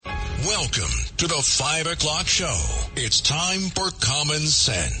Welcome to the 5 o'clock show. It's time for Common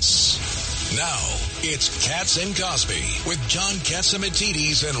Sense. Now, it's Katz and Cosby with John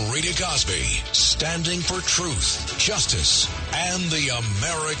Katzimatidis and Rita Cosby, standing for truth, justice, and the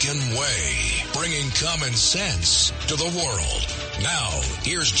American way, bringing common sense to the world. Now,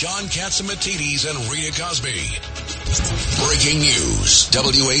 here's John Katzimatidis and Rita Cosby. Breaking news,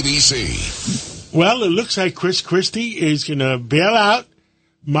 WABC. Well, it looks like Chris Christie is going to bail out.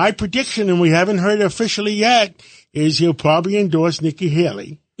 My prediction, and we haven't heard it officially yet, is he'll probably endorse Nikki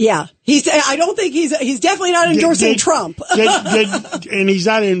Haley. Yeah, I don't think he's definitely not endorsing Trump. And he's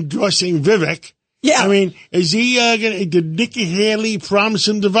not endorsing Vivek. Yeah. I mean, is he did Nikki Haley promise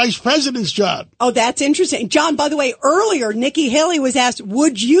him the vice president's job? Oh, that's interesting. John, by the way, earlier, Nikki Haley was asked,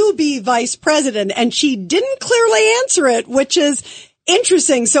 would you be vice president? And she didn't clearly answer it, which is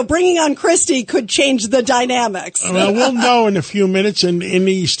interesting. So bringing on Christie could change the dynamics. Well, we'll know in a few minutes. And in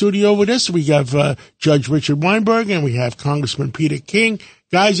the studio with us, we have Judge Richard Weinberg and we have Congressman Peter King.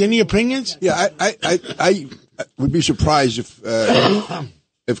 Guys, any opinions? Yeah, I would be surprised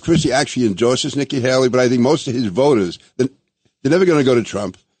if Christie actually endorses Nikki Haley, but I think most of his voters, they're never going to go to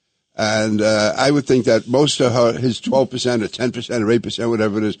Trump. And I would think that most of his 12% or 10% or 8%,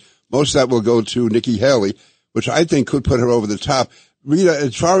 whatever it is, most of that will go to Nikki Haley, which I think could put her over the top. Rita,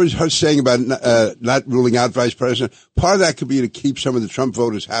 as far as her saying about not ruling out vice president, part of that could be to keep some of the Trump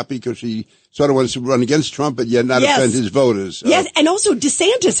voters happy because she sort of wants to run against Trump, but yet not offend his voters. Yes, and also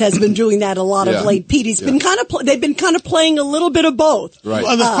DeSantis has been doing that a lot of late. Pete, they've been kind of playing a little bit of both. Right.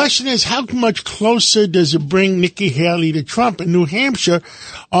 Well, the question is, how much closer does it bring Nikki Haley to Trump in New Hampshire?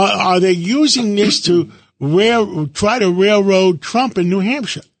 Are they using this to try to railroad Trump in New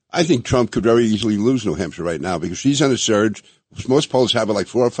Hampshire? I think Trump could very easily lose New Hampshire right now because she's on a surge. Most polls have her like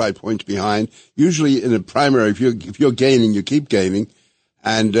 4 or 5 points behind. Usually in a primary, if you're gaining, you keep gaining.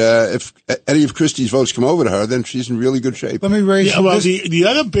 And if any of Christie's votes come over to her, then she's in really good shape. Let me raise the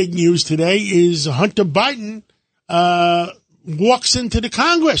other big news today is Hunter Biden walks into the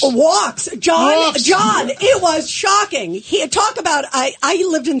Congress. John, it was shocking. Talk about, I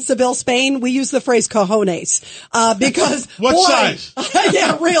lived in Seville, Spain. We use the phrase cojones, because what size?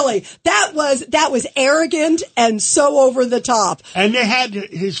 Yeah, really. That was arrogant and so over the top. And they had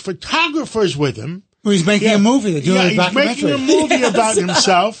his photographers with him. Well, he's making a movie. They're doing a documentary. He's making a movie about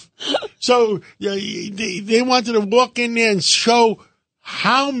himself. So they wanted to walk in there and show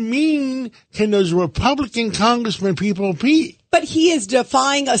how mean can those Republican congressman people be? But he is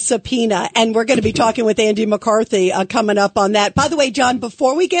defying a subpoena, and we're going to be talking with Andy McCarthy coming up on that. By the way, John,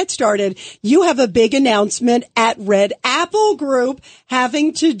 before we get started, you have a big announcement at Red Apple Group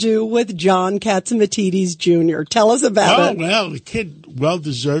having to do with John Katzimatidis Jr. Tell us about it. Well, the kid well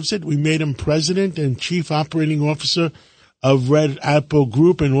deserves it. We made him president and chief operating officer of Red Apple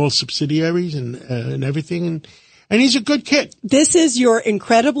Group and all subsidiaries and everything. And he's a good kid. This is your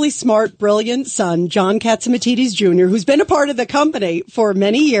incredibly smart, brilliant son, John Katzimatidis Jr., who's been a part of the company for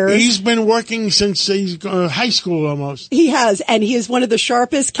many years. He's been working since he's high school almost. He has, and he is one of the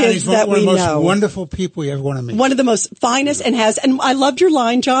sharpest kids that we know. One of the most wonderful people you ever want to meet. One of the most finest and I loved your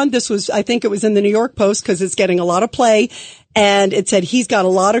line, John. I think it was in the New York Post because it's getting a lot of play. And it said he's got a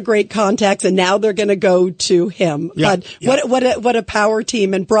lot of great contacts, and now they're going to go to him. Yeah, but what a power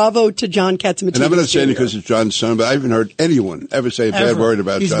team, and bravo to John Katzimatidis. And I'm not saying it because it's John's son, but I haven't heard anyone ever say a bad word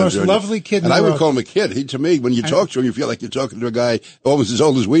about he's John. He's the most lovely kid in the world. And I would call him a kid. To me, when you talk to him, you feel like you're talking to a guy almost as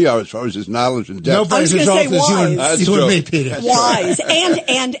old as we are as far as his knowledge and depth. Nobody's as old as you and me, Peter. Wise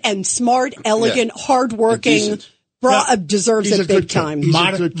and smart, elegant, hardworking. Deserves it big time.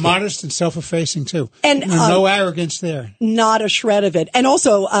 Modest and self-effacing, too. And no arrogance there. Not a shred of it. And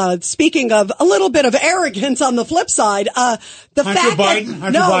also, speaking of a little bit of arrogance on the flip side, Hunter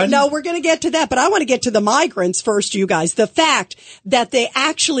Biden, we're going to get to that, but I want to get to the migrants first, you guys. The fact that they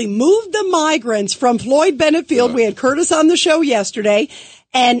actually moved the migrants from Floyd Bennett Field. We had Curtis on the show yesterday.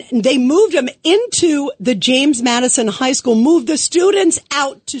 And they moved them into the James Madison High School, moved the students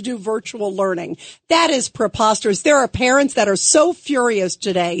out to do virtual learning. That is preposterous. There are parents that are so furious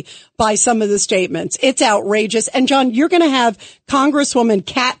today by some of the statements. It's outrageous. And John, you're going to have Congresswoman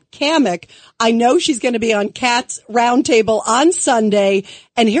Kat Cammack. I know she's going to be on Kat's Roundtable on Sunday.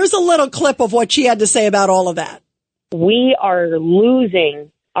 And here's a little clip of what she had to say about all of that. We are losing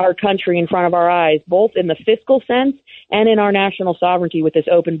our country in front of our eyes, both in the fiscal sense and in our national sovereignty with this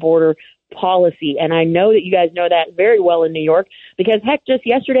open border policy. And I know that you guys know that very well in New York because, heck, just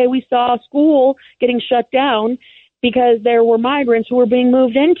yesterday we saw a school getting shut down because there were migrants who were being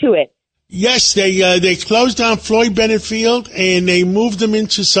moved into it. Yes, they closed down Floyd Bennett Field and they moved them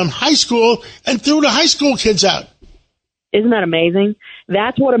into some high school and threw the high school kids out. Isn't that amazing?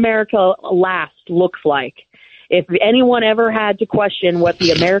 That's what America Last looks like. If anyone ever had to question what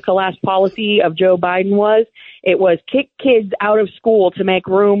the America Last policy of Joe Biden was, it was kick kids out of school to make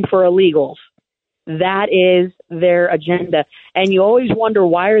room for illegals. That is their agenda. And you always wonder,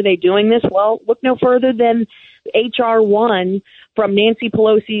 why are they doing this? Well, look no further than H.R. 1 from Nancy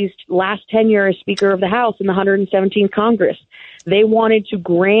Pelosi's last tenure as Speaker of the House in the 117th Congress. They wanted to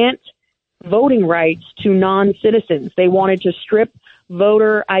grant voting rights to non-citizens. They wanted to strip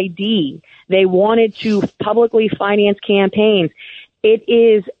voter ID. They wanted to publicly finance campaigns. It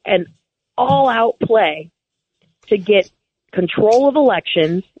is an all-out play to get control of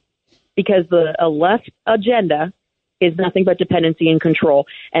elections, because the left agenda is nothing but dependency and control.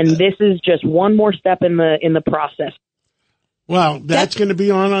 And this is just one more step in the process. Well, that's going to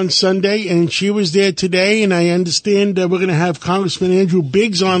be on Sunday, and she was there today, and I understand we're going to have Congressman Andrew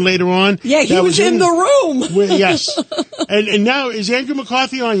Biggs on later on. Yeah, he was in the room. Yes. And now, is Andrew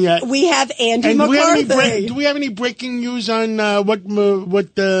McCarthy on yet? We have Andrew McCarthy. Do we have any breaking news on what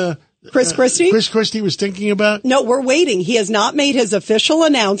Chris Christie? Chris Christie was thinking about? No, we're waiting. He has not made his official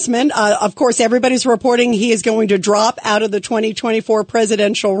announcement. Of course, everybody's reporting he is going to drop out of the 2024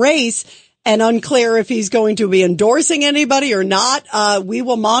 presidential race, and unclear if he's going to be endorsing anybody or not. We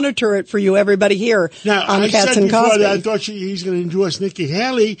will monitor it for you, everybody here on Cats and Cosby. I thought he's going to endorse Nikki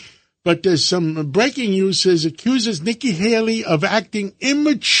Haley, but there's some breaking news says accuses Nikki Haley of acting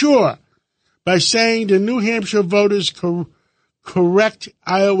immature by saying the New Hampshire voters correct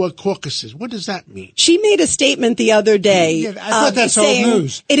Iowa caucuses. What does that mean? She made a statement the other day. Yeah, I thought that's old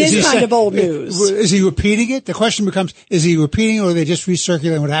news. It is kind of old news. Is he repeating it? The question becomes, is he repeating it, or are they just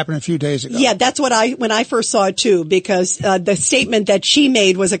recirculating what happened a few days ago? Yeah, that's what when I first saw it too, because the statement that she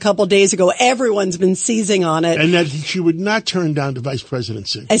made was a couple days ago. Everyone's been seizing on it. And that she would not turn down the vice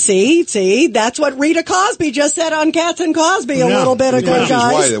presidency. See, that's what Rita Cosby just said on Cats and Cosby a little bit ago,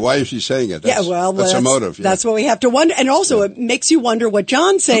 guys. Why is she saying it? That's her motive. Yeah. That's what we have to wonder. And also, it makes you wonder what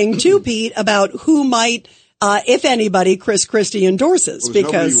John's saying too, Pete, about who might, if anybody, Chris Christie endorses.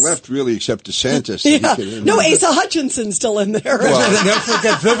 Because nobody left really except DeSantis. Yeah. No, Asa Hutchinson's still in there. Well, don't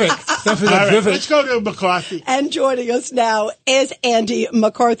forget Vivek. Don't forget Vivek. Let's go to McCarthy. And joining us now is Andy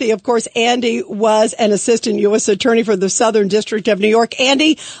McCarthy. Of course, Andy was an assistant U.S. attorney for the Southern District of New York.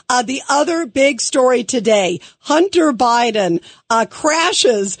 Andy, the other big story today, Hunter Biden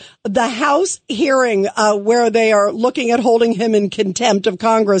crashes the House hearing where they are looking at holding him in contempt of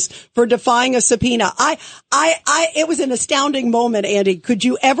Congress for defying a subpoena. It was an astounding moment, Andy. Could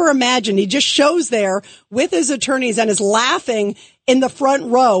you ever imagine? He just shows there with his attorneys and is laughing in the front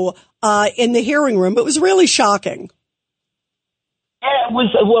row in the hearing room. It was really shocking. Yeah, it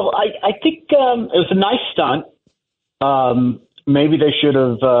was. Well, I think it was a nice stunt. Maybe they should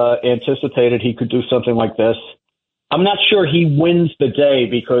have anticipated he could do something like this. I'm not sure he wins the day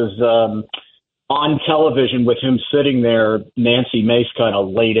because on television with him sitting there, Nancy Mace kind of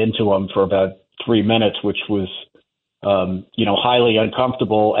laid into him for about 3 minutes, which was, highly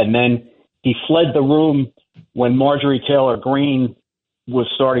uncomfortable. And then he fled the room when Marjorie Taylor Greene was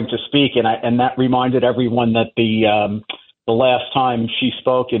starting to speak. And that reminded everyone that the last time she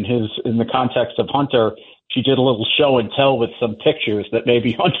spoke in the context of Hunter, she did a little show and tell with some pictures that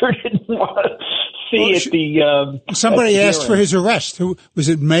maybe Hunter didn't want to see somebody asked for his arrest. Who was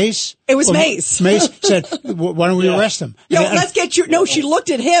it? Mace? It was Mace. Mace said, "Why don't we arrest him?" Let's get you. No, she looked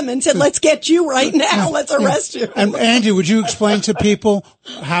at him and said, "Let's get you right now. Let's arrest you." And Andy, would you explain to people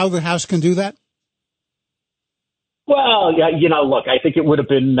how the House can do that? Well, look, I think it would have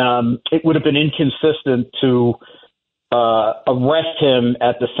been inconsistent to arrest him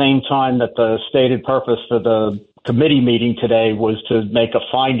at the same time that the stated purpose for the committee meeting today was to make a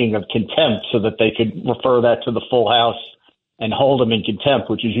finding of contempt so that they could refer that to the full House and hold him in contempt,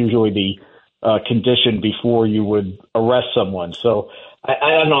 which is usually the condition before you would arrest someone. So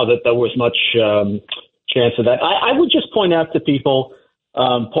I don't know that there was much chance of that. I would just point out to people,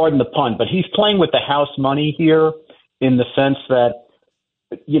 pardon the pun, but he's playing with the House money here in the sense that,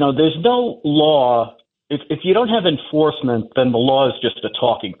 there's no law. If you don't have enforcement, then the law is just a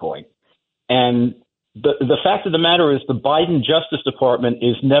talking point. And the fact of the matter is the Biden Justice Department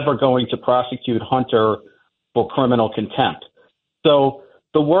is never going to prosecute Hunter for criminal contempt. So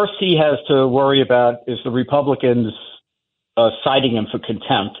the worst he has to worry about is the Republicans citing him for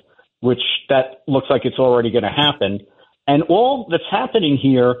contempt, which that looks like it's already going to happen. And all that's happening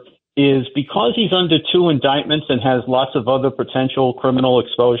here is because he's under 2 indictments and has lots of other potential criminal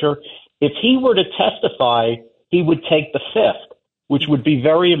exposure, if he were to testify, he would take the 5th, which would be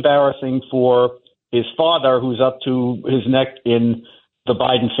very embarrassing for his father, who's up to his neck in the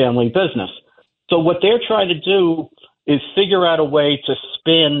Biden family business. So what they're trying to do is figure out a way to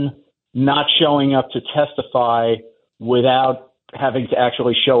spin not showing up to testify without having to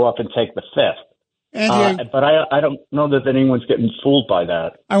actually show up and take the fifth. But I don't know that anyone's getting fooled by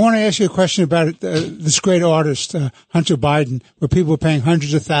that. I want to ask you a question about this great artist, Hunter Biden, where people were paying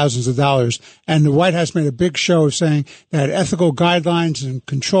hundreds of thousands of dollars. And the White House made a big show of saying they had ethical guidelines and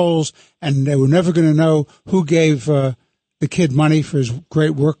controls, and they were never going to know who gave the kid money for his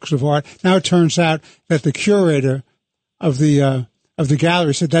great works of art. Now it turns out that the curator of the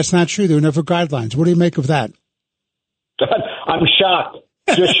gallery said that's not true. There were never guidelines. What do you make of that? I'm shocked.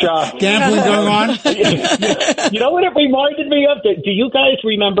 Just shocked. Gambling going on? You know what it reminded me of? Do you guys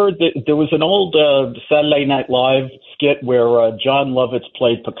remember that there was an old Saturday Night Live skit where John Lovitz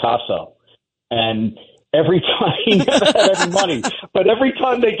played Picasso? And every time he never had any money, but every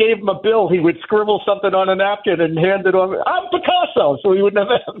time they gave him a bill, he would scribble something on a napkin and hand it on. I'm Picasso, so he would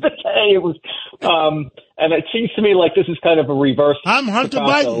never have to pay. It was, and it seems to me like this is kind of a reverse. I'm Hunter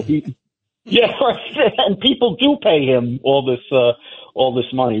Picasso. Biden. Yeah, right. And people do pay him all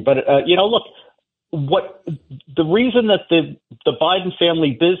this money. But look, what the reason that the Biden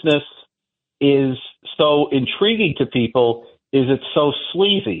family business is so intriguing to people is it's so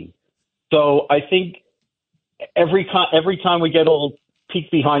sleazy. So I think every time we get a little peek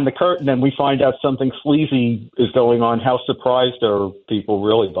behind the curtain and we find out something sleazy is going on, how surprised are people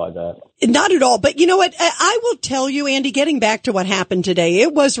really by that? Not at all. But you know what? I will tell you, Andy, getting back to what happened today,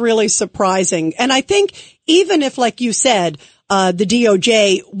 it was really surprising. And I think even if, like you said, the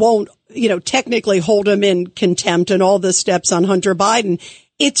DOJ won't, technically hold him in contempt and all the steps on Hunter Biden,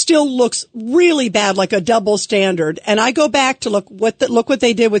 it still looks really bad, like a double standard. And I go back to look what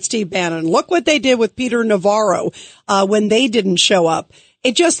they did with Steve Bannon. Look what they did with Peter Navarro, when they didn't show up.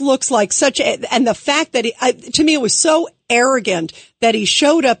 It just looks like and the fact that to me, it was so arrogant that he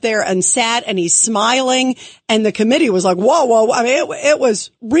showed up there and sat and he's smiling and the committee was like, whoa. I mean, it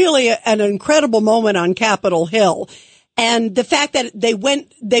was really an incredible moment on Capitol Hill. And the fact that they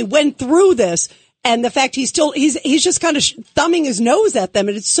went through this, and the fact he's just kind of thumbing his nose at them,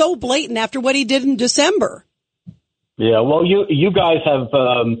 and it's so blatant after what he did in December. Yeah, well, you guys have,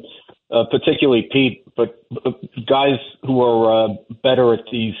 particularly Pete, but guys who are better at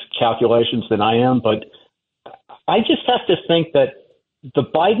these calculations than I am. But I just have to think that the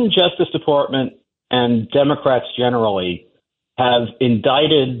Biden Justice Department and Democrats generally have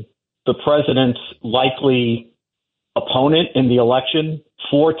indicted the president's likely opponent in the election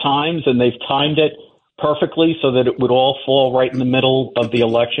 4 times, and they've timed it perfectly so that it would all fall right in the middle of the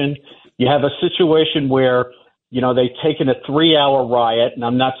election. You have a situation where, they've taken a 3-hour riot, and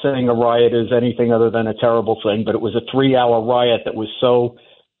I'm not saying a riot is anything other than a terrible thing, but it was a 3-hour riot that was so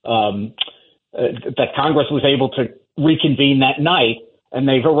that Congress was able to reconvene that night, and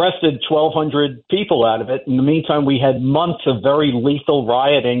they've arrested 1,200 people out of it. In the meantime, we had months of very lethal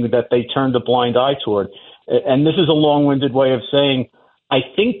rioting that they turned a blind eye toward. And this is a long-winded way of saying, I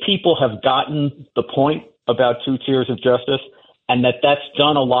think people have gotten the point about 2 tiers of justice and that's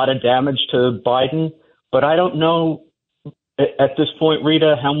done a lot of damage to Biden. But I don't know at this point,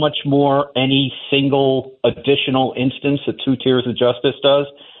 Rita, how much more any single additional instance of 2 tiers of justice does.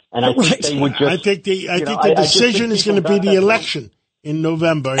 And I think they would just. I think the decision is going to be the election in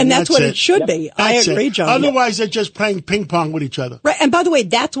November. And that's what it should be. I agree, John. Otherwise, they're just playing ping pong with each other. Right. And by the way,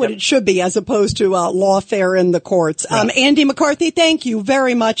 that's what it should be as opposed to lawfare in the courts. Right. Andy McCarthy, thank you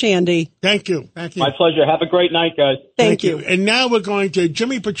very much, Andy. Thank you. My pleasure. Have a great night, guys. Thank you. And now we're going to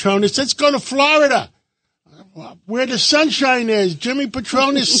Jimmy Petronis. Let's go to Florida, where the sunshine is. Jimmy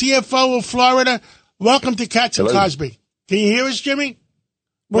Petronis, CFO of Florida. Welcome to Katz and Cosby. Can you hear us, Jimmy?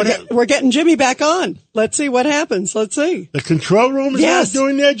 We're getting Jimmy back on. Let's see what happens. Let's see. The control room is not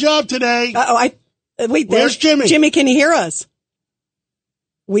doing their job today. Wait, where's Jimmy? Jimmy, can you hear us?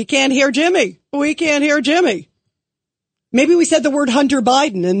 We can't hear Jimmy. Maybe we said the word Hunter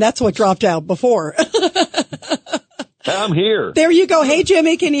Biden, and that's what dropped out before. I'm here. There you go. Hey,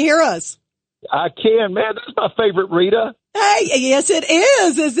 Jimmy, can you hear us? I can, man. This is my favorite Rita. Hey, yes, it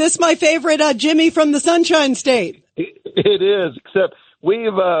is. Is this my favorite Jimmy from the Sunshine State? It is, except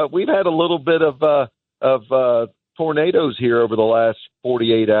we've had a little bit of tornadoes here over the last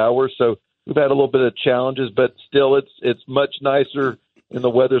 48 hours, so we've had a little bit of challenges, but still it's much nicer and the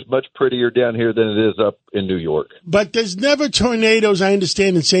weather's much prettier down here than it is up in New York. But there's never tornadoes, I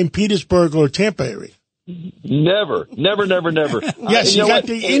understand, in St. Petersburg or Tampa area. Never. Yes, you got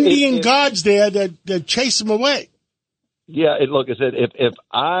the Indian gods there that chase them away. Yeah, look, I said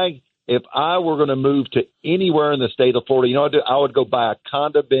if I were going to move to anywhere in the state of Florida, I would go buy a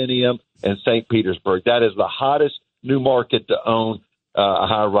condominium in St. Petersburg. That is the hottest new market to own. a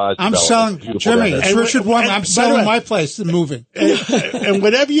high-rise. I'm development. selling, Jimmy, it's Richard One. I'm selling my place and moving. And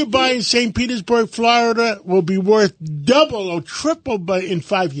whatever you buy in St. Petersburg, Florida, will be worth double or triple in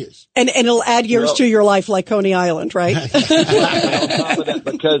 5 years. And it'll add years to your life like Coney Island, right? On top of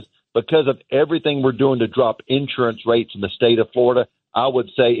that, because of everything we're doing to drop insurance rates in the state of Florida, I would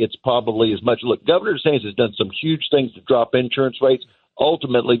say it's probably as much. Look, Governor DeSantis has done some huge things to drop insurance rates.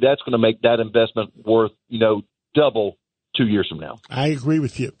 Ultimately, that's going to make that investment worth, double 2 years from now. I agree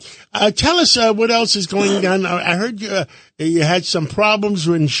with you. Tell us what else is going on. I heard you had some problems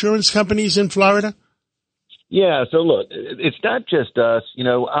with insurance companies in Florida. Yeah. So look, it's not just us.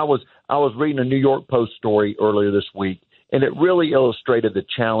 I was reading a New York Post story earlier this week, and it really illustrated the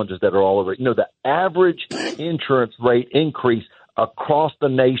challenges that are all over. The average insurance rate increase across the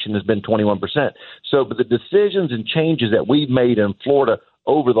nation has been 21%. So, but the decisions and changes that we've made in Florida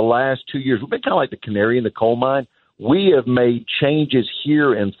over the last 2 years, we've been kind of like the canary in the coal mine. We have made changes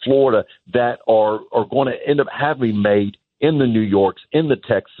here in Florida that are going to end up having made in the New Yorks, in the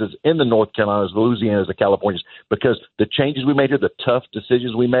Texas, in the North Carolinas, the Louisianas, the Californias, because the changes we made here, the tough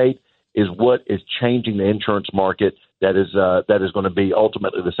decisions we made, is what is changing the insurance market. That is going to be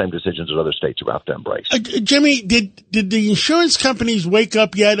ultimately the same decisions that other states are out to embrace. Jimmy, did the insurance companies wake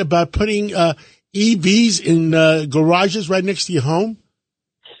up yet about putting EVs in garages right next to your home?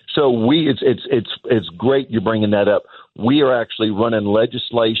 So it's great you're bringing that up. We are actually running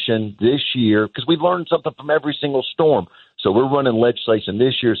legislation this year because we've learned something from every single storm. So we're running legislation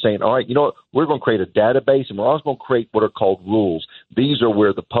this year saying, all right, you know what, we're going to create a database, and we're also going to create what are called rules. These are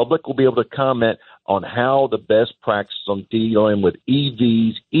where the public will be able to comment on how the best practices on dealing with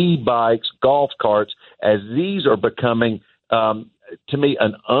EVs, e-bikes, golf carts, as these are becoming, to me,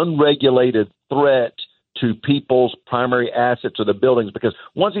 an unregulated threat to people's primary assets or the buildings, because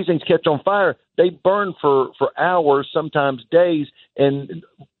once these things catch on fire, they burn for hours, sometimes days, and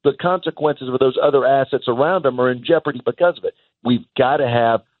the consequences of those other assets around them are in jeopardy because of it. We've got to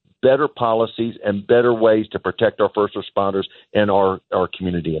have better policies and better ways to protect our first responders and our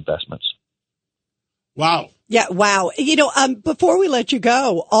community investments. Wow. Yeah, wow. Before we let you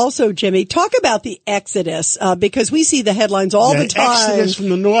go, also, Jimmy, talk about the exodus, because we see the headlines all the time. Exodus from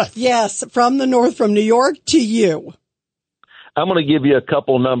the north. Yes, from the north, from New York to you. I'm going to give you a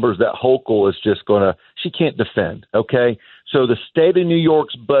couple numbers that Hochul is just she can't defend, okay? So the state of New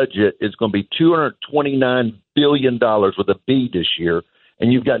York's budget is going to be $229 billion with a B this year,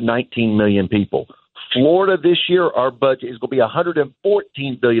 and you've got 19 million people. Florida this year, our budget is going to be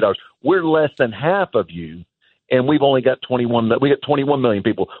 $114 billion. We're less than half of you, and we've only got 21 million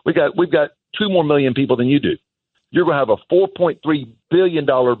people. We've got 2 more million people than you do. You're going to have a $4.3 billion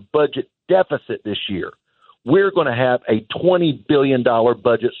budget deficit this year. We're going to have a $20 billion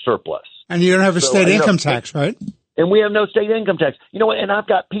budget surplus. And you don't have a state income tax, right? And we have no state income tax. You know what? And I've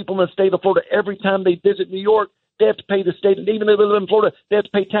got people in the state of Florida, every time they visit New York, they have to pay the state. And even if they live in Florida, they have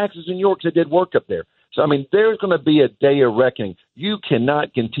to pay taxes in New York because they did work up there. So, there's going to be a day of reckoning. You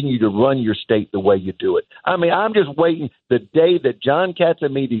cannot continue to run your state the way you do it. I'm just waiting. The day that John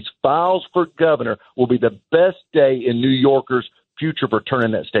Katzimedes files for governor will be the best day in New Yorkers' future for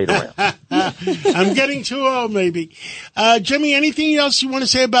turning that state around. I'm getting too old, maybe. Jimmy, anything else you want to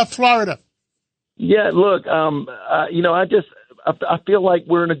say about Florida? Yeah, look, I feel like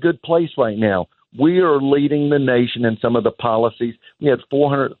we're in a good place right now. We are leading the nation in some of the policies. We had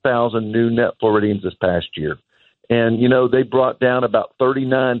 400,000 new net Floridians this past year. And, they brought down about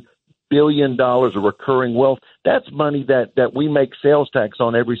 $39 billion of recurring wealth. That's money that we make sales tax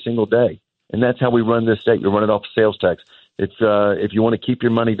on every single day. And that's how we run this state. We run it off sales tax. It's if you want to keep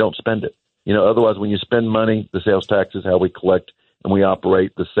your money, don't spend it. Otherwise, when you spend money, the sales tax is how we collect and we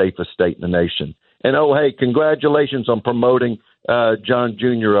operate the safest state in the nation. And, hey, congratulations on promoting John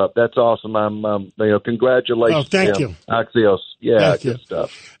Jr. up. That's awesome. Congratulations. Oh, thank you. Axios. Yeah, thank good you.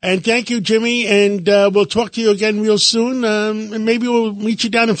 stuff. And thank you, Jimmy. And we'll talk to you again real soon. And maybe we'll meet you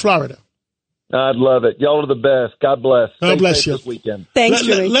down in Florida. I'd love it. Y'all are the best. God bless. God bless safe you. This weekend. Thanks,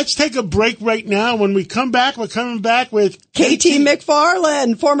 Jimmy. Let's take a break right now. When we come back, we're coming back with KT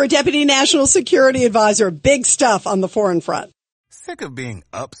McFarland, former Deputy National Security Advisor. Big stuff on the foreign front. Sick of being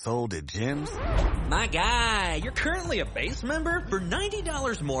upsold at gyms? My guy, you're currently a base member? For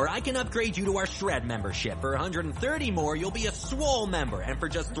 $90 more, I can upgrade you to our Shred membership. For $130 more, you'll be a Swole member. And for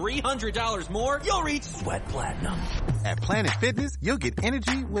just $300 more, you'll reach Sweat Platinum. At Planet Fitness, you'll get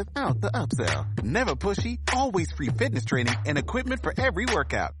energy without the upsell. Never pushy, always free fitness training and equipment for every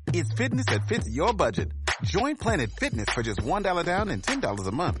workout. It's fitness that fits your budget. Join Planet Fitness for just $1 down and $10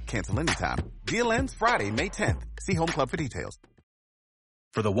 a month. Cancel anytime. Deal ends Friday, May 10th. See Home Club for details.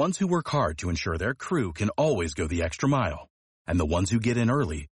 For the ones who work hard to ensure their crew can always go the extra mile, and the ones who get in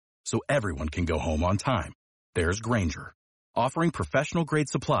early so everyone can go home on time. There's Grainger, offering professional-grade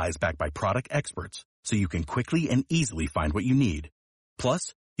supplies backed by product experts so you can quickly and easily find what you need.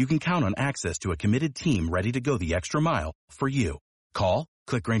 Plus, you can count on access to a committed team ready to go the extra mile for you. Call,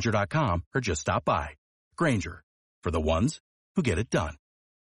 click Grainger.com, or just stop by. Grainger, for the ones who get it done.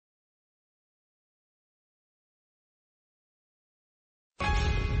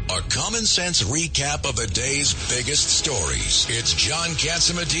 A common sense recap of the day's biggest stories. It's John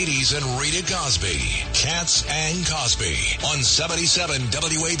Catsimatidis and Rita Cosby. Cats and Cosby on 77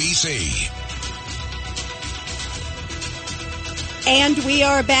 WABC. And we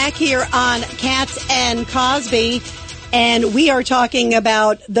are back here on Cats and Cosby, and we are talking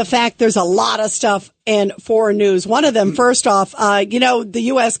about the fact there's a lot of stuff in foreign news. One of them, first off, the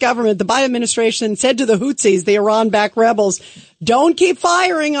U.S. government, the Biden administration said to the Houthis, the Iran-backed rebels, don't keep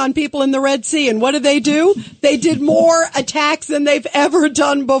firing on people in the Red Sea. And what did they do? They did more attacks than they've ever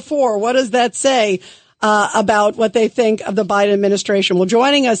done before. What does that say about what they think of the Biden administration? Well,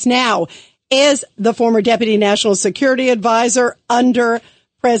 joining us now is the former Deputy National Security Advisor under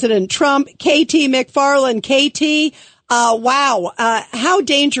President Trump, KT McFarland. KT, wow. How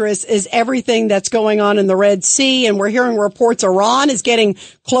dangerous is everything that's going on in the Red Sea? And we're hearing reports Iran is getting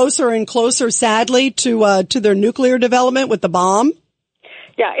closer and closer, sadly, to their nuclear development with the bomb.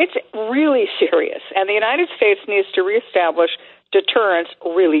 Yeah, it's really serious. And the United States needs to reestablish deterrence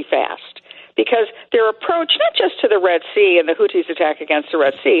really fast. Because their approach, not just to the Red Sea and the Houthis' attack against the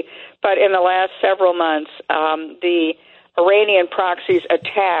Red Sea, but in the last several months, the Iranian proxies'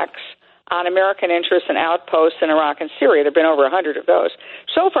 attacks on American interests and outposts in Iraq and Syria. There have been over 100 of those.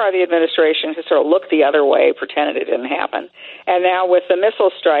 So far, the administration has sort of looked the other way, pretended it didn't happen. And now with the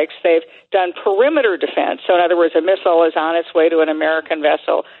missile strikes, they've done perimeter defense. So in other words, a missile is on its way to an American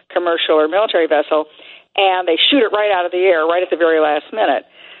vessel, commercial or military vessel, and they shoot it right out of the air, right at the very last minute.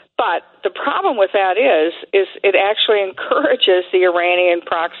 But the problem with that is it actually encourages the Iranian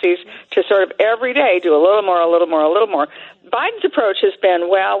proxies to sort of every day do a little more, a little more, a little more. Biden's approach has been,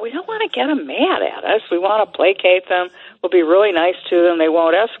 well, we don't want to get them mad at us. We want to placate them. We'll be really nice to them. They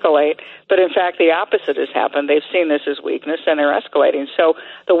won't escalate. But in fact, the opposite has happened. They've seen this as weakness, and they're escalating. So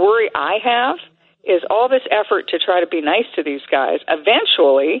the worry I have is all this effort to try to be nice to these guys.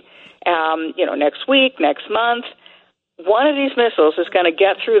 Eventually, next week, next month, one of these missiles is going to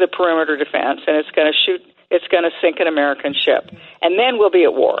get through the perimeter defense, and it's going to sink an American ship. And then we'll be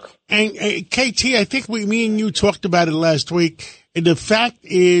at war. And KT, I think me and you talked about it last week. And the fact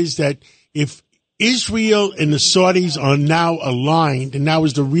is that if Israel and the Saudis are now aligned, and that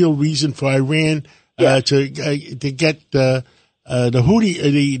was the real reason for Iran to get the Hamas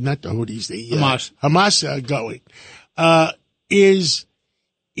going, is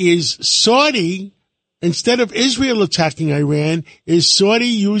Saudi, instead of Israel attacking Iran, is Saudi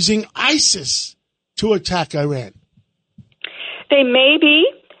using ISIS to attack Iran? They may be.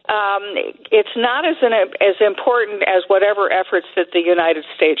 It's not as important as whatever efforts that the United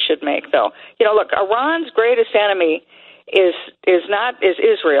States should make, though. Look, Iran's greatest enemy is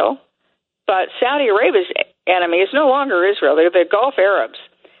Israel, but Saudi Arabia's enemy is no longer Israel. They're the Gulf Arabs.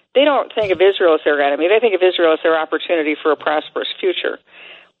 They don't think of Israel as their enemy. They think of Israel as their opportunity for a prosperous future.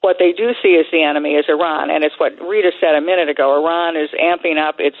 What they do see as the enemy is Iran, and it's what Rita said a minute ago. Iran is amping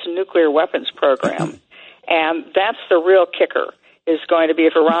up its nuclear weapons program, and that's the real kicker, is going to be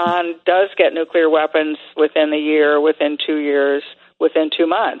if Iran does get nuclear weapons within the year, within 2 years, within 2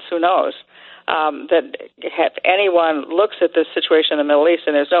 months, who knows, that if anyone looks at this situation in the Middle East,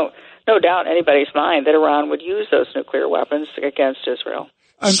 and there's no doubt in anybody's mind that Iran would use those nuclear weapons against Israel.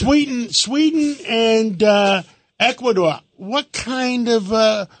 Sweden and Ecuador, what kind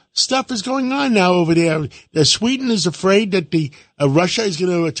of stuff is going on now over there? Sweden is afraid that Russia is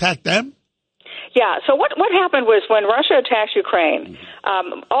going to attack them? Yeah, so what happened was when Russia attacked Ukraine,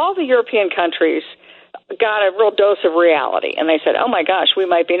 all the European countries got a real dose of reality, and they said, oh my gosh, we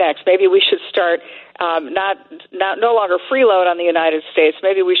might be next. Maybe we should start no longer freeload on the United States.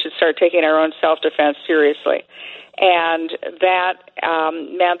 Maybe we should start taking our own self-defense seriously. And that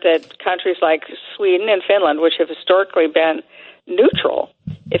meant that countries like Sweden and Finland, which have historically been neutral,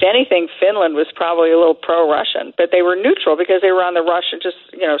 if anything, Finland was probably a little pro-Russian, but they were neutral because they were on the Russia,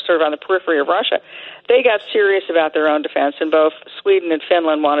 sort of on the periphery of Russia. They got serious about their own defense, and both Sweden and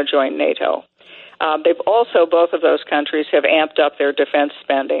Finland want to join NATO. They've also, both of those countries have amped up their defense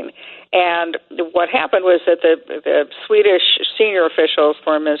spending. And what happened was that the Swedish senior officials,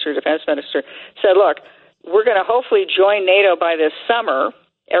 Foreign Minister, Defense Minister, said, look, we're going to hopefully join NATO by this summer.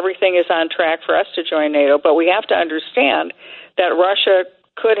 Everything is on track for us to join NATO, but we have to understand that Russia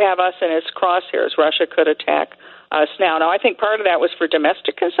could have us in its crosshairs. Russia could attack us now. Now, I think part of that was for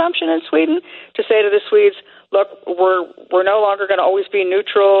domestic consumption in Sweden, to say to the Swedes, look, we're no longer going to always be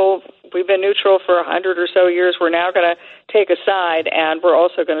neutral. We've been neutral for 100 or so years. We're now going to take a side, and we're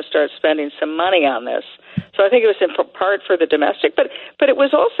also going to start spending some money on this. So I think it was in part for the domestic, but it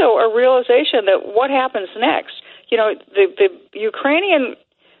was also a realization that what happens next. You know, the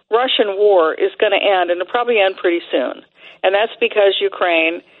Ukrainian-Russian war is going to end, and it'll probably end pretty soon. And that's because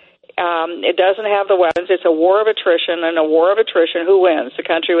Ukraine, it doesn't have the weapons. It's a war of attrition, and a war of attrition, who wins? The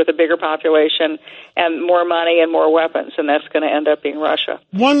country with a bigger population and more money and more weapons, and that's going to end up being Russia.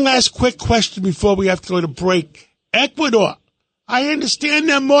 One last quick question before we have to go to break. Ecuador, I understand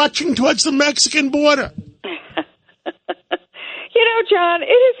they're marching towards the Mexican border. You know, John,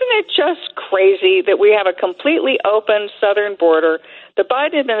 isn't it just crazy that we have a completely open southern border? The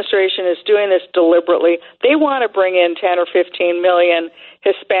Biden administration is doing this deliberately. They want to bring in 10 or 15 million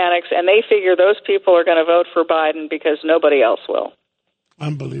Hispanics, and they figure those people are going to vote for Biden because nobody else will.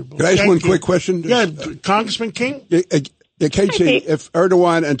 Unbelievable. Can I ask one quick question? Yeah, Congressman King? Katie, if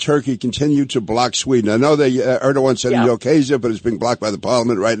Erdogan and Turkey continue to block Sweden, I know that Erdogan said he okays it, but it's being blocked by the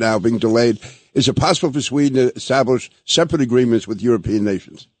parliament right now, being delayed. Is it possible for Sweden to establish separate agreements with European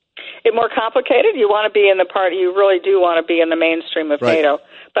nations? It's more complicated. You want to be in the party. You really do want to be in the mainstream of NATO.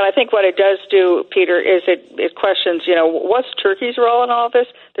 But I think what it does do, Peter, is it questions, you know, what's Turkey's role in all of this?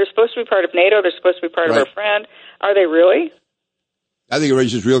 They're supposed to be part of NATO. They're supposed to be part of our friend. Are they really? I think it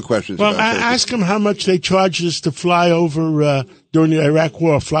raises real questions. Well, ask them how much they charged us to fly over during the Iraq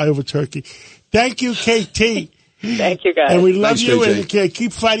War, fly over Turkey. Thank you, KT. Thank you, guys. And we love Thanks, you JJ. and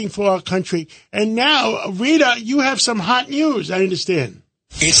keep fighting for our country. And now, Rita, you have some hot news, I understand.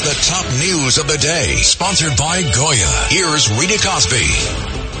 It's the top news of the day, sponsored by Goya. Here's Rita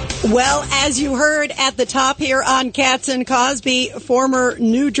Cosby. Well, as you heard at the top here on Katz and Cosby, former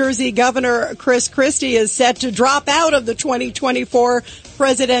New Jersey Governor Chris Christie is set to drop out of the 2024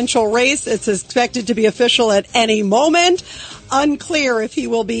 presidential race. It's expected to be official at any moment. Unclear if he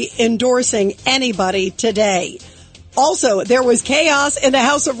will be endorsing anybody today. Also, there was chaos in the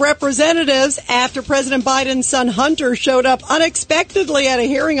House of Representatives after President Biden's son Hunter showed up unexpectedly at a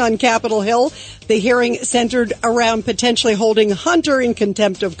hearing on Capitol Hill. The hearing centered around potentially holding Hunter in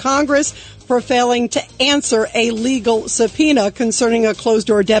contempt of Congress for failing to answer a legal subpoena concerning a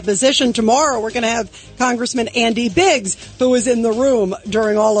closed-door deposition. Tomorrow, we're going to have Congressman Andy Biggs, who was in the room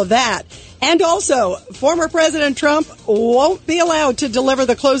during all of that. And also, former President Trump won't be allowed to deliver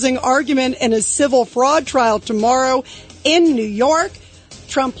the closing argument in a civil fraud trial tomorrow in New York.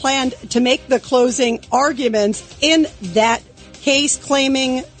 Trump planned to make the closing arguments in that case,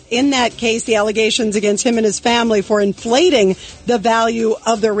 claiming in that case the allegations against him and his family for inflating the value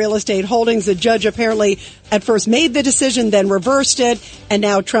of their real estate holdings. The judge apparently at first made the decision, then reversed it, and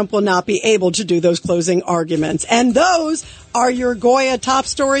now Trump will not be able to do those closing arguments. And those are your Goya top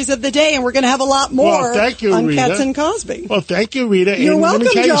stories of the day, and we're going to have a lot more on Rita. Katz and Cosby. Well, thank you, Rita. You're and welcome,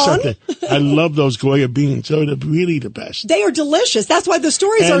 let me tell John. you something. I love those Goya beans. They're really the best. They are delicious. That's why the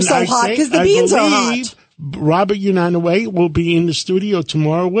stories are so hot, because the beans are hot. Robert Unanaway will be in the studio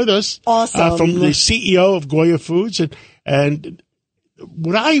tomorrow with us. Awesome. From the CEO of Goya Foods. And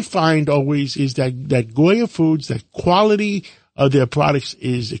what I find always is that Goya Foods, the quality of their products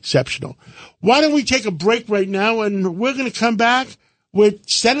is exceptional. Why don't we take a break right now, and we're going to come back with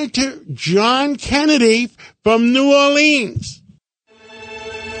Senator John Kennedy from New Orleans.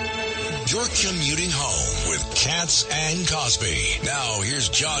 You're commuting home with Katz and Cosby. Now, here's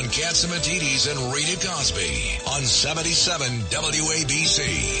John Katzimatidis and Rita Cosby on 77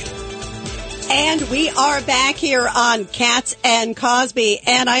 WABC. And we are back here on Katz and Cosby.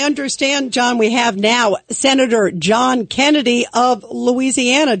 And I understand, John, we have now Senator John Kennedy of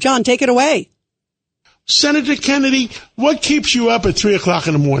Louisiana. John, take it away. Senator Kennedy, what keeps you up at 3 o'clock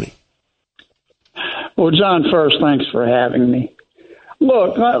in the morning? Well, John, first, thanks for having me.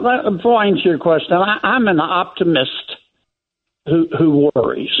 Look, before I answer your question, I'm an optimist who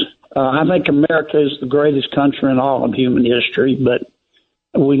worries. I think America is the greatest country in all of human history, but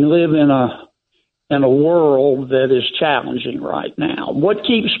we live in a world that is challenging right now. What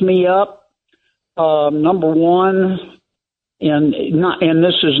keeps me up? Number one, and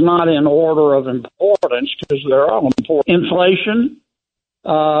this is not in order of importance because they're all important. Inflation.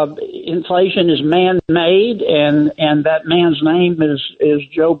 Inflation is man-made, and that man's name is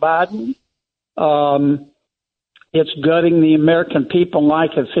Joe Biden. It's gutting the American people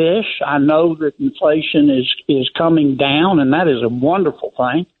like a fish. I know that inflation is coming down, and that is a wonderful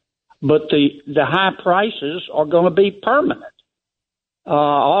thing. But the high prices are going to be permanent.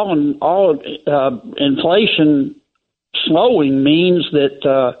 All inflation slowing means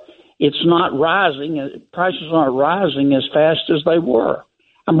that it's not rising. Prices aren't rising as fast as they were.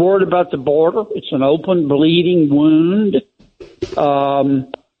 I'm worried about the border. It's an open, bleeding wound.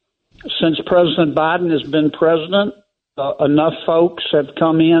 Since President Biden has been president, enough folks have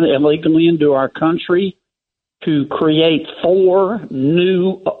come in illegally into our country to create 4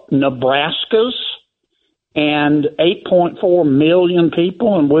 new Nebraskas and 8.4 million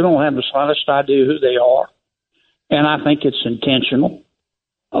people, and we don't have the slightest idea who they are. And I think it's intentional.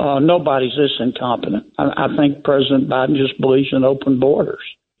 Nobody's this incompetent. I think President Biden just believes in open borders.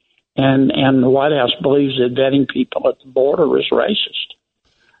 And the White House believes that vetting people at the border is racist.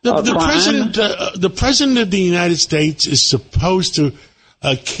 The president of the United States is supposed to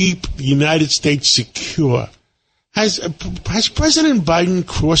keep the United States secure. Has President Biden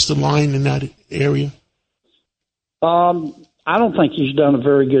crossed the line in that area? I don't think he's done a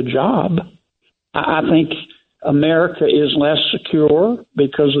very good job. I think America is less secure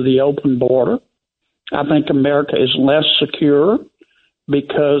because of the open border. I think America is less secure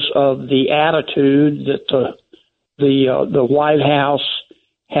because of the attitude that the White House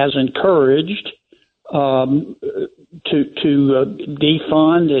has encouraged to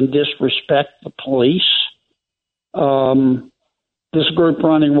defund and disrespect the police. This group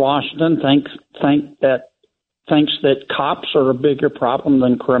running Washington thinks that cops are a bigger problem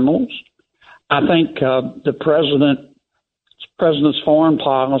than criminals. I think the president's foreign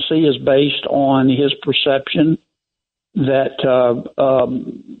policy is based on his perception that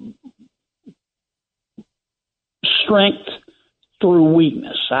strength through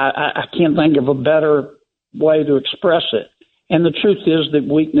weakness. I can't think of a better way to express it. And the truth is that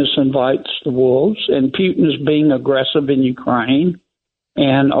weakness invites the wolves, and Putin is being aggressive in Ukraine,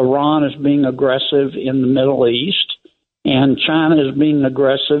 and Iran is being aggressive in the Middle East, and China is being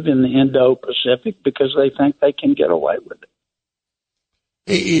aggressive in the Indo-Pacific because they think they can get away with it.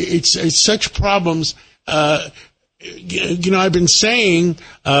 It's such problems. I've been saying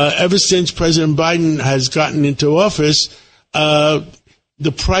ever since President Biden has gotten into office,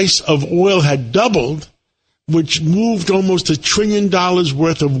 the price of oil had doubled, which moved almost $1 trillion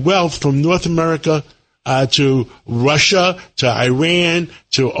worth of wealth from North America to Russia, to Iran,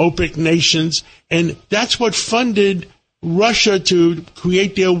 to OPEC nations. And that's what funded Russia to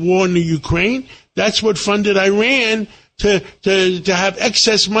create their war in the Ukraine. That's what funded Iran to have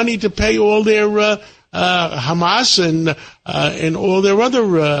excess money to pay all their Hamas and all their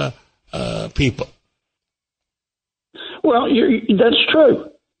other people. Well, that's true.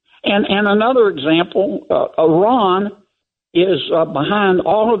 And another example, Iran is behind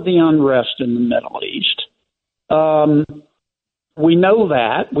all of the unrest in the Middle East. We know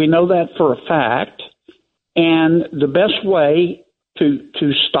that. We know that for a fact. And the best way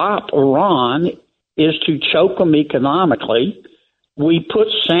to stop Iran is to choke them economically. We put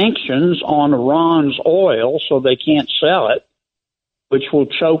sanctions on Iran's oil so they can't sell it, which will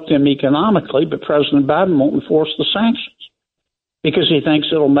choke them economically, but President Biden won't enforce the sanctions because he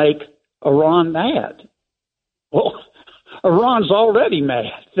thinks it'll make Iran mad. Well, Iran's already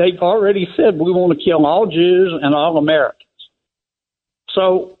mad. They've already said we want to kill all Jews and all Americans.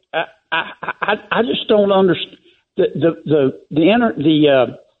 So I just don't understand the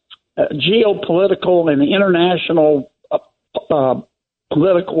geopolitical and the international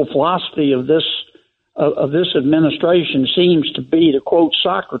political philosophy of this administration seems to be, to quote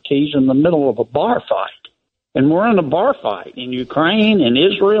Socrates, in the middle of a bar fight. And we're in a bar fight in Ukraine and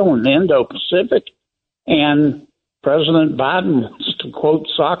Israel and the Indo-Pacific. And President Biden wants to quote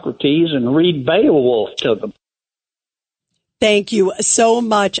Socrates and read Beowulf to them. Thank you so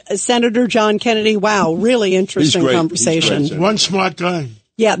much, Senator John Kennedy. Wow, really interesting conversation. One smart guy.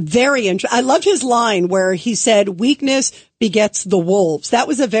 Yeah, very interesting. I loved his line where he said, weakness begets the wolves. That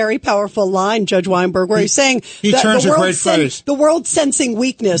was a very powerful line, Judge Weinberg, where he's saying the world's sensing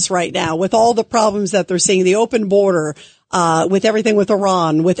weakness right now with all the problems that they're seeing, the open border, with everything with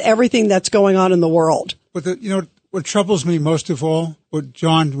Iran, with everything that's going on in the world. But what troubles me most of all,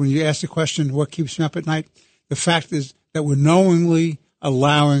 John, when you ask the question, what keeps me up at night, the fact is that we're knowingly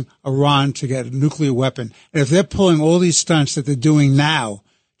allowing Iran to get a nuclear weapon. And if they're pulling all these stunts that they're doing now,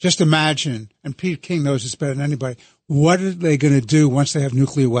 just imagine, and Pete King knows this better than anybody, what are they going to do once they have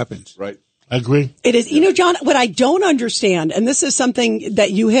nuclear weapons? Right. I agree. It is, John, what I don't understand, and this is something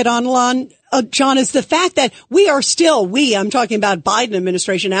that you hit on, John, is the fact that I'm talking about Biden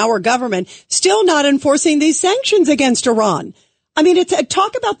administration, our government, still not enforcing these sanctions against Iran. I mean,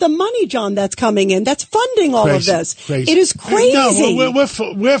 talk about the money, John, that's coming in, that's funding all of this. Crazy. It is crazy. No,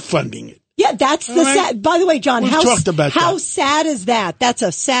 we're funding it. Yeah, that's the sad. By the way, John, We've how talked about how that. sad is that? That's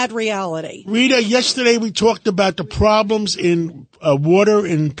a sad reality. Rita, yesterday we talked about the problems in water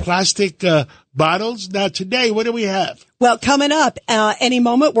in plastic bottles. Now today, what do we have? Well, coming up any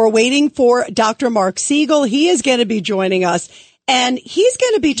moment, we're waiting for Dr. Mark Siegel. He is going to be joining us, and he's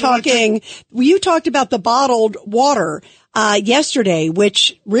going to be talking. You talked about the bottled water yesterday,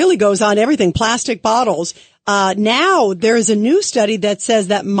 which really goes on everything, plastic bottles. Now there is a new study that says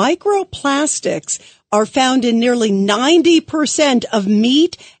that microplastics are found in nearly 90% of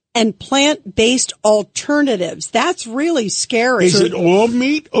meat and plant-based alternatives. That's really scary. Is it all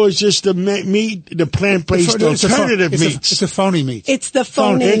meat, or is just the meat, the plant-based alternative meats? It's a phony meat. It's the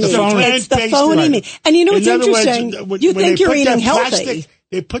phony meat. It's the phony meat. And you know what's interesting? You think you're eating healthy.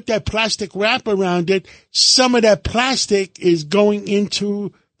 They put that plastic wrap around it. Some of that plastic is going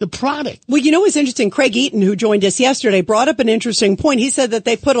into the product. Well, you know what's interesting? Craig Eaton, who joined us yesterday, brought up an interesting point. He said that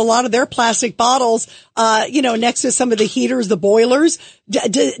they put a lot of their plastic bottles, next to some of the heaters, the boilers.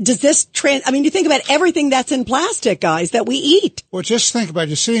 Does this I mean, you think about everything that's in plastic, guys, that we eat. Well, just think about it.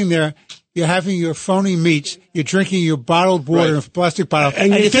 You're sitting there, you're having your phony meats, you're drinking your bottled water in a plastic bottle,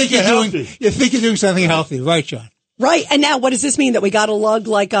 and you think you're healthy. You think you're doing something healthy, right, John? Right. And now what does this mean? That we got to lug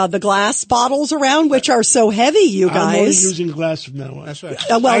the glass bottles around, which are so heavy, you guys? I'm only using glass from now on. That's right.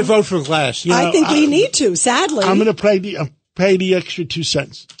 I vote for glass. I think we need to, sadly. I'm going to pay the extra 2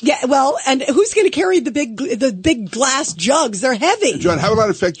 cents. Yeah, well, and who's going to carry the big glass jugs? They're heavy. John, how will that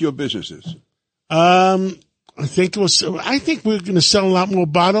affect your businesses? I think we're going to sell a lot more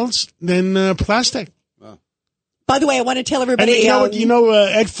bottles than plastic. By the way, I want to tell everybody. And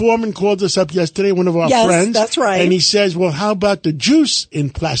Ed Foreman called us up yesterday, one of our friends. That's right. And he says, well, how about the juice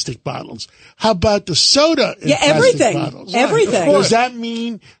in plastic bottles? How about the soda in plastic bottles? Everything. Does that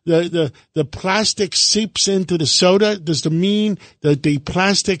mean the plastic seeps into the soda? Does it mean that the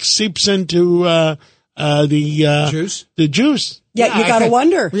plastic seeps into the juice? The juice. Yeah, you got to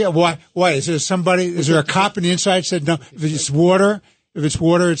wonder. Yeah, why? Is there a cop on the inside said, no, if it's water,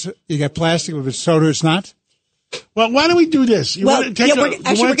 you got plastic. If it's soda, it's not? Well, why don't we do this? We're going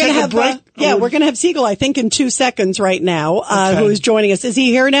to have break? We're going to have Siegel, I think, in 2 seconds right now, who is joining us. Is he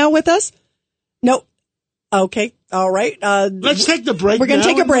here now with us? No. Okay. All right. Let's take the break. We're going to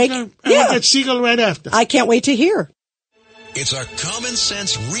take a break. We'll get Siegel right after. I can't wait to hear. It's a common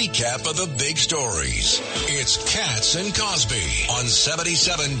sense recap of the big stories. It's Katz and Cosby on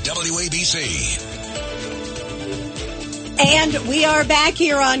 77 WABC. And we are back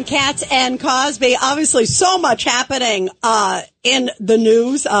here on Katz and Cosby. Obviously, so much happening in the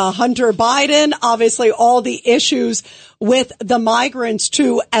news. Hunter Biden, obviously, all the issues with the migrants,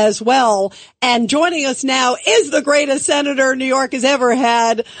 too, as well. And joining us now is the greatest senator New York has ever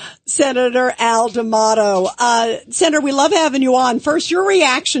had, Senator Al D'Amato. Senator, we love having you on. First, your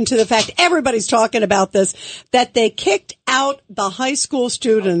reaction to the fact, everybody's talking about this, that they kicked out the high school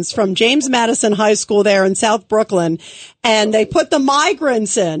students from James Madison High School there in South Brooklyn, and they put the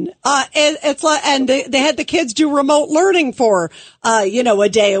migrants in. It's like, and they had the kids do remote learning for, a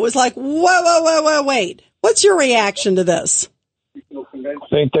day. It was like, whoa, wait. What's your reaction to this? I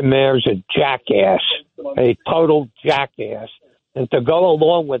think the mayor's a jackass, a total jackass. And to go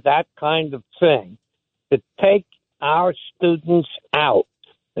along with that kind of thing, to take our students out,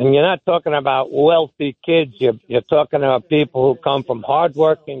 and you're not talking about wealthy kids, you're talking about people who come from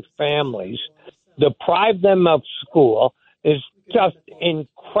hardworking families, deprive them of school is just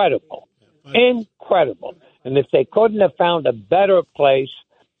incredible. Incredible. And if they couldn't have found a better place,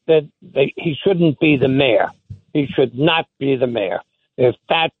 then he shouldn't be the mayor. He should not be the mayor if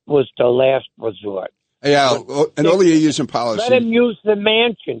that was the last resort. Hey, Al, and all your years in policy. Let him use the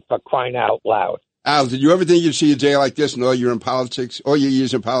mansion, for crying out loud. Al, did you ever think you'd see a day like this in all your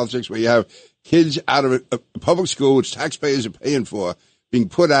years in politics, where you have kids out of a public school, which taxpayers are paying for, being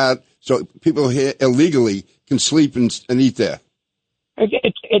put out so people here illegally can sleep and eat there?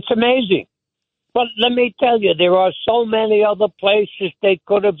 It's amazing. But let me tell you, there are so many other places they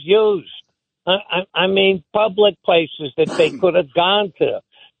could have used. I mean, public places that they could have gone to.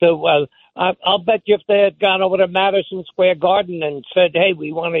 I'll bet you if they had gone over to Madison Square Garden and said, hey,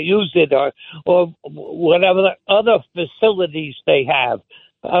 we want to use it, or whatever the other facilities they have.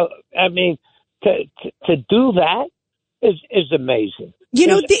 I mean, to do that is amazing.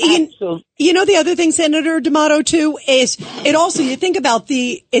 The other thing, Senator D'Amato, too, is it also, you think about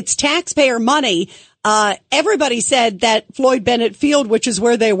it's taxpayer money. Everybody said that Floyd Bennett Field, which is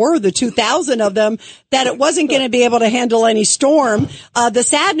where they were, the 2,000 of them, that it wasn't going to be able to handle any storm. The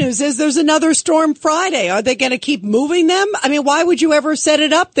sad news is there's another storm Friday. Are they going to keep moving them? I mean, why would you ever set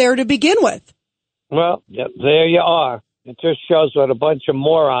it up there to begin with? Well, there you are. It just shows what a bunch of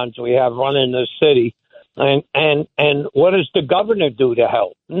morons we have running the city. And what does the governor do to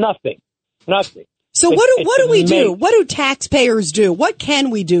help? Nothing. So what do we do? What do taxpayers do? What can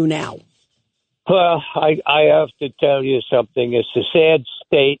we do now? Well, I have to tell you something. It's a sad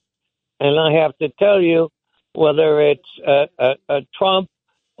state, and I have to tell you, whether it's Trump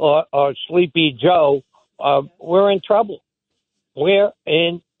or Sleepy Joe, we're in trouble. We're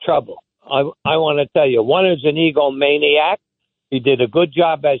in trouble. I want to tell you, one is an egomaniac. He did a good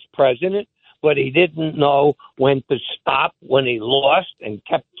job as president, but he didn't know when to stop when he lost and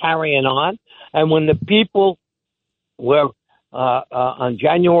kept carrying on. And when the people were on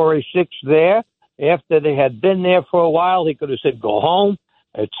January 6th there, after they had been there for a while, he could have said, go home,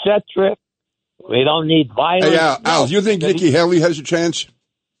 etc. We don't need violence. Hey, Al, do you think Nikki Haley has a chance?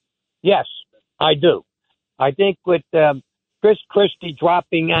 Yes, I do. I think with Chris Christie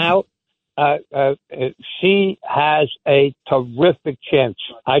dropping out, she has a terrific chance.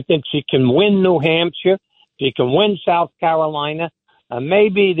 I think she can win New Hampshire. She can win South Carolina.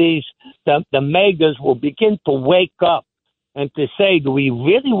 Maybe the megas will begin to wake up and to say, do we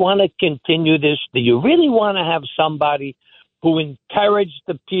really want to continue this? Do you really want to have somebody who encouraged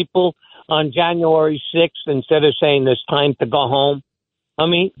the people on January 6th instead of saying it's time to go home? I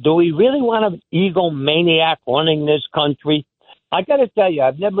mean, do we really want an egomaniac running this country? I got to tell you,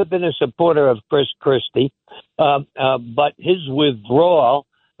 I've never been a supporter of Chris Christie, but his withdrawal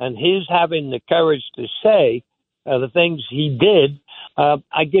and his having the courage to say the things he did,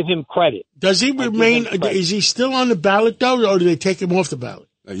 I give him credit. Does he remain? Is he still on the ballot, though, or do they take him off the ballot?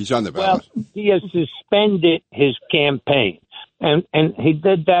 He's on the ballot. Well, he has suspended his campaign, and he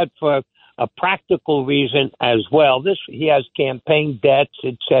did that for a practical reason as well. He has campaign debts,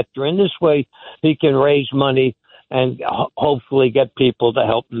 etc., and this way he can raise money and hopefully get people to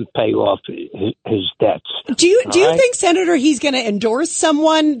help him pay off his debts. Do you think, Senator, he's going to endorse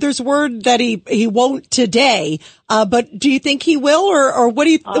someone? There's word that he won't today, but do you think he will, or what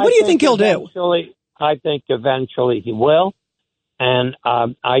do you think he'll do? I think eventually he will, and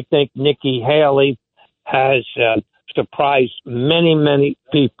I think Nikki Haley has surprised many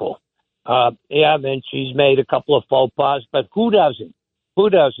people. And she's made a couple of faux pas, but who doesn't?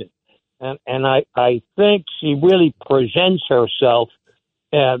 And I think she really presents herself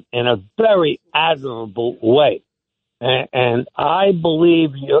in a very admirable way. And I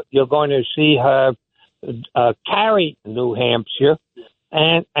believe you're going to see her carry New Hampshire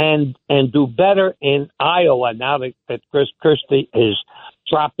and do better in Iowa now that Chris Christie is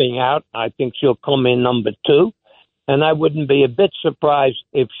dropping out. I think she'll come in number 2. And I wouldn't be a bit surprised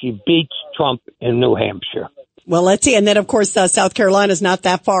if she beats Trump in New Hampshire. Well, let's see. And then, of course, South Carolina's not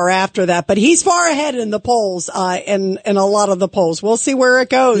that far after that, but he's far ahead in the polls, in a lot of the polls. We'll see where it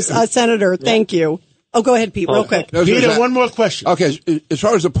goes. Senator, thank you. Oh, go ahead, Pete, real quick. Peter, one more question. Okay, as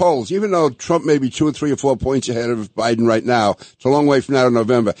far as the polls, even though Trump may be 2 or 3 or 4 points ahead of Biden right now, it's a long way from now to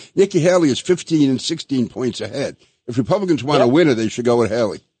November. Nikki Haley is 15 and 16 points ahead. If Republicans want to win it, they should go with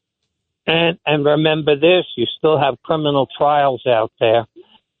Haley. And remember this, you still have criminal trials out there.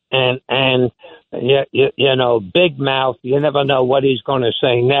 And you know, Big Mouth, you never know what he's going to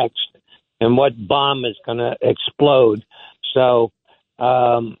say next and what bomb is going to explode. So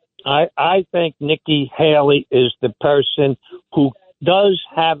I think Nikki Haley is the person who does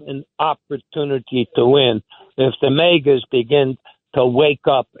have an opportunity to win if the megas begin to wake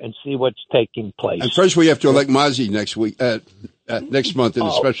up and see what's taking place. And first we have to elect Mozzie next month in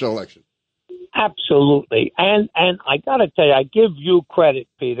the special election. Absolutely. And I got to tell you, I give you credit,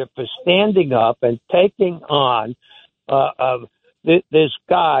 Peter, for standing up and taking on this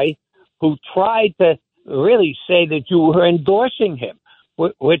guy who tried to really say that you were endorsing him,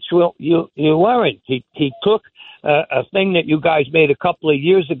 which you weren't. He took a thing that you guys made a couple of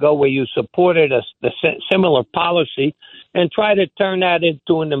years ago where you supported the similar policy and tried to turn that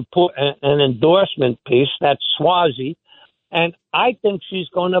into an endorsement piece. That's Swazi. And I think she's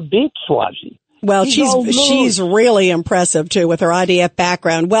going to beat Swazi. Well, she's really impressive, too, with her IDF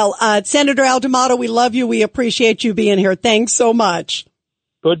background. Well, Senator Al D'Amato, we love you. We appreciate you being here. Thanks so much.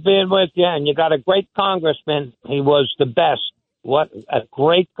 Good being with you. And you got a great congressman. He was the best. What a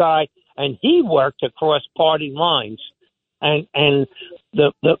great guy. And he worked across party lines. And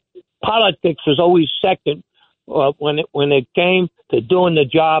the politics was always second when it came to doing the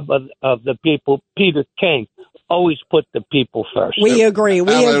job of the people. Peter King always put the people first. We agree. I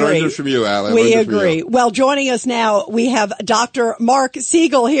learned this from you, Al. We agree. Well, joining us now, we have Dr. Mark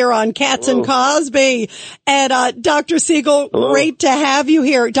Siegel here on Katz and Cosby. And Dr. Siegel, great to have you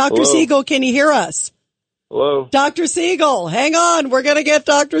here. Dr. Siegel, can you hear us? Hello? Dr. Siegel, hang on. We're going to get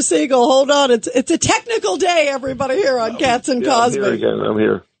Dr. Siegel. Hold on. It's a technical day, everybody, here on Cats and Cosby. I'm here again. I'm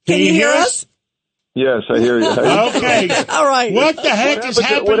here. Can you hear us? Yes, I hear you. Okay. All right. What the heck is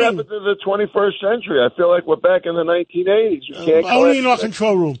happening? What happened to the 21st century? I feel like we're back in the 1980s. You can't only in our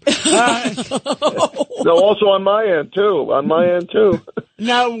control room. No, also on my end, too.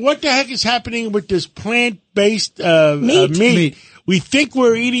 Now, what the heck is happening with this plant-based meat? We think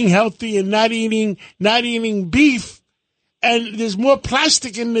we're eating healthy and not eating beef, and there's more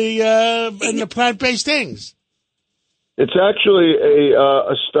plastic in the plant-based things. It's actually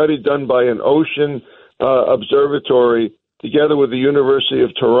a study done by an ocean observatory together with the University of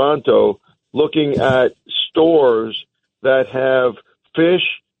Toronto, looking at stores that have fish,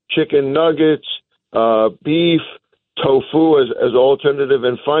 chicken nuggets, beef, tofu as alternative,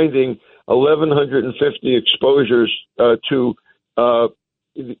 and finding 1,150 exposures to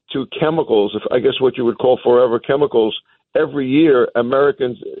chemicals, I guess what you would call forever chemicals. Every year,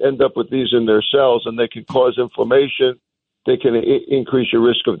 Americans end up with these in their cells, and they can cause inflammation. They can increase your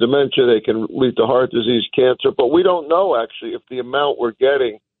risk of dementia. They can lead to heart disease, cancer. But we don't know, actually, if the amount we're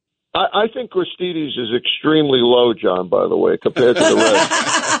getting. I think Christides is extremely low, John, by the way, compared to the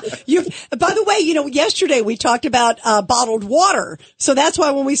rest. By the way, yesterday we talked about bottled water. So that's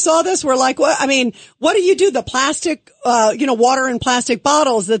why when we saw this, we're like, what do you do? The plastic, water in plastic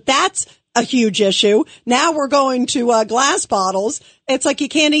bottles, that's a huge issue. Now we're going to glass bottles. It's like you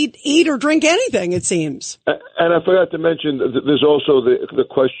can't eat or drink anything, it seems. And I forgot to mention, there's also the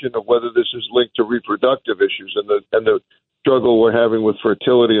question of whether this is linked to reproductive issues and the struggle we're having with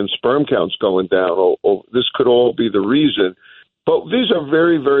fertility and sperm counts going down. Or this could all be the reason. But these are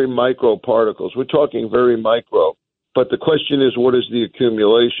very, very micro particles. We're talking very micro. But the question is, what does the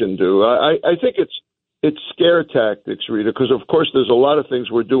accumulation do? I think it's scare tactics, Rita, because of course there's a lot of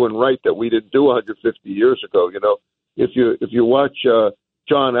things we're doing right that we didn't do 150 years ago. If you watch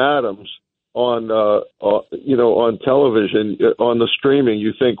John Adams on television, on the streaming,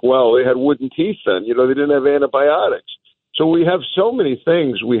 you think, well, they had wooden teeth then. They didn't have antibiotics. So we have so many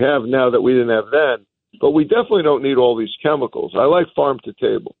things we have now that we didn't have then, but we definitely don't need all these chemicals. I like farm to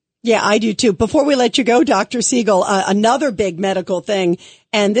table. Yeah, I do too. Before we let you go, Dr. Siegel, another big medical thing,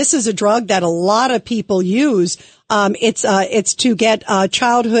 and this is a drug that a lot of people use. It's to get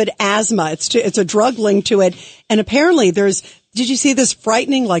childhood asthma. It's a drug linked to it, and apparently did you see this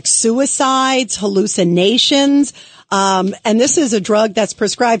frightening, like suicides, hallucinations? And this is a drug that's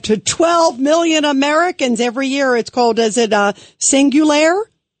prescribed to 12 million Americans every year. It's called, is it Singulair?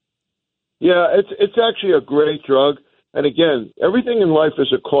 Yeah, it's actually a great drug. And again, everything in life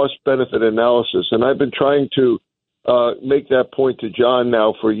is a cost-benefit analysis, and I've been trying to make that point to John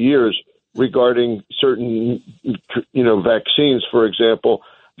now for years regarding certain, vaccines, for example.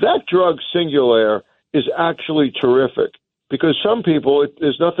 That drug, Singulair, is actually terrific because some people,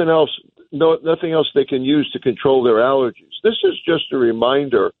 there's nothing else they can use to control their allergies. This is just a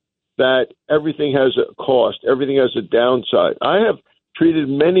reminder that everything has a cost, everything has a downside. I have treated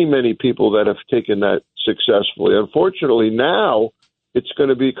many, many people that have taken that successfully. Unfortunately, now it's going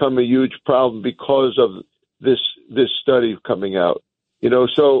to become a huge problem because of this study coming out.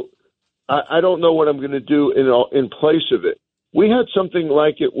 So I don't know what I'm going to do in place of it. We had something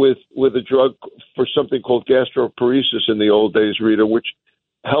like it with a drug for something called gastroparesis in the old days, Rita, which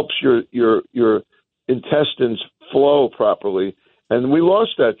helps your intestines flow properly. And we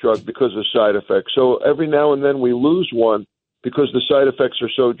lost that drug because of side effects. So every now and then we lose one because the side effects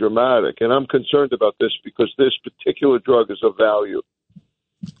are so dramatic. And I'm concerned about this because this particular drug is of value.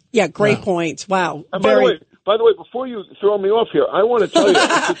 Yeah, great points. Wow. And by the way, before you throw me off here, I want to tell you.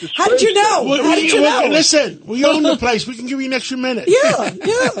 How did you know? Listen, we own the place. We can give you an extra minute. Yeah.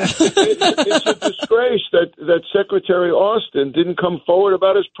 It's a disgrace that Secretary Austin didn't come forward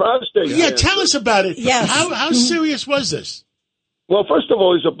about his prostate cancer. Yeah, tell us about it. Yes. How serious was this? Well, first of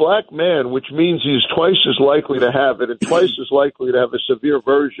all, he's a black man, which means he's twice as likely to have it and twice as likely to have a severe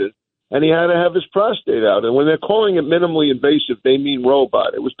version. And he had to have his prostate out. And when they're calling it minimally invasive, they mean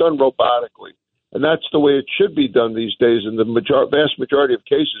robot. It was done robotically. And that's the way it should be done these days in the vast majority of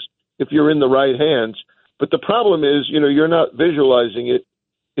cases if you're in the right hands. But the problem is, you're not visualizing it.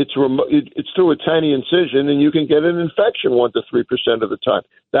 It's through a tiny incision, and you can get an infection 1% to 3% of the time.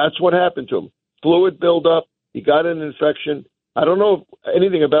 That's what happened to him. Fluid buildup. He got an infection. I don't know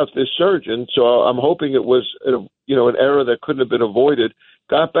anything about this surgeon, so I'm hoping it was an error that couldn't have been avoided.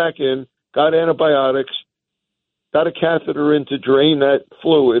 Got back in, got antibiotics, got a catheter in to drain that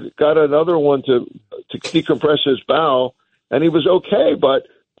fluid, got another one to decompress his bowel, and he was okay. But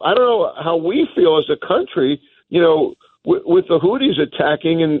I don't know how we feel as a country. with the Houthis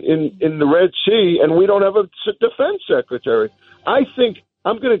attacking in the Red Sea, and we don't have a defense secretary. I think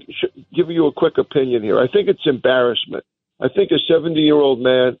I'm going to give you a quick opinion here. I think it's embarrassment. I think a 70-year-old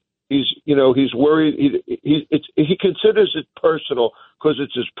man, he's worried. He considers it personal because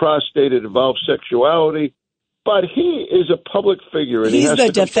it's his prostate. It involves sexuality. But he is a public figure, and he's he has the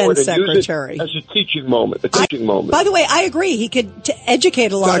to defense secretary. As a teaching moment. By the way, I agree. He could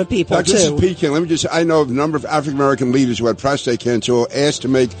educate a lot of people Dr. too. This is Pete King. Let me I know of a number of African American leaders who had prostate cancer who were asked to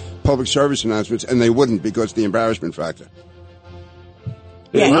make public service announcements, and they wouldn't because of the embarrassment factor.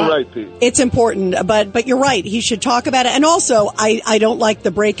 Yeah, you're right, Pete. It's important, but you're right. He should talk about it. And also, I don't like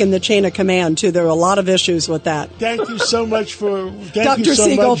the break in the chain of command, too. There are a lot of issues with that. Thank you so much for Dr.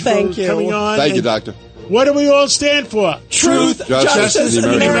 Siegel, thank you. Coming on. Thank you, Doctor. What do we all stand for? Truth, justice, and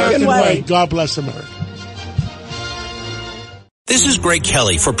the American way. God bless America. This is Greg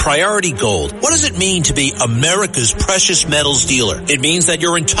Kelly for Priority Gold. What does it mean to be America's precious metals dealer? It means that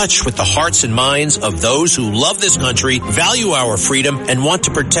you're in touch with the hearts and minds of those who love this country, value our freedom, and want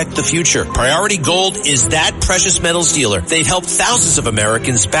to protect the future. Priority Gold is that precious metals dealer. They've helped thousands of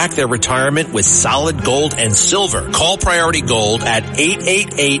Americans back their retirement with solid gold and silver. Call Priority Gold at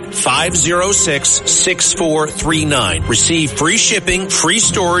 888-506-6439. Receive free shipping, free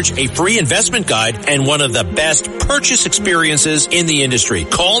storage, a free investment guide, and one of the best purchase experiences in the industry.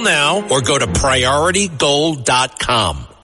 Call now or go to PriorityGold.com.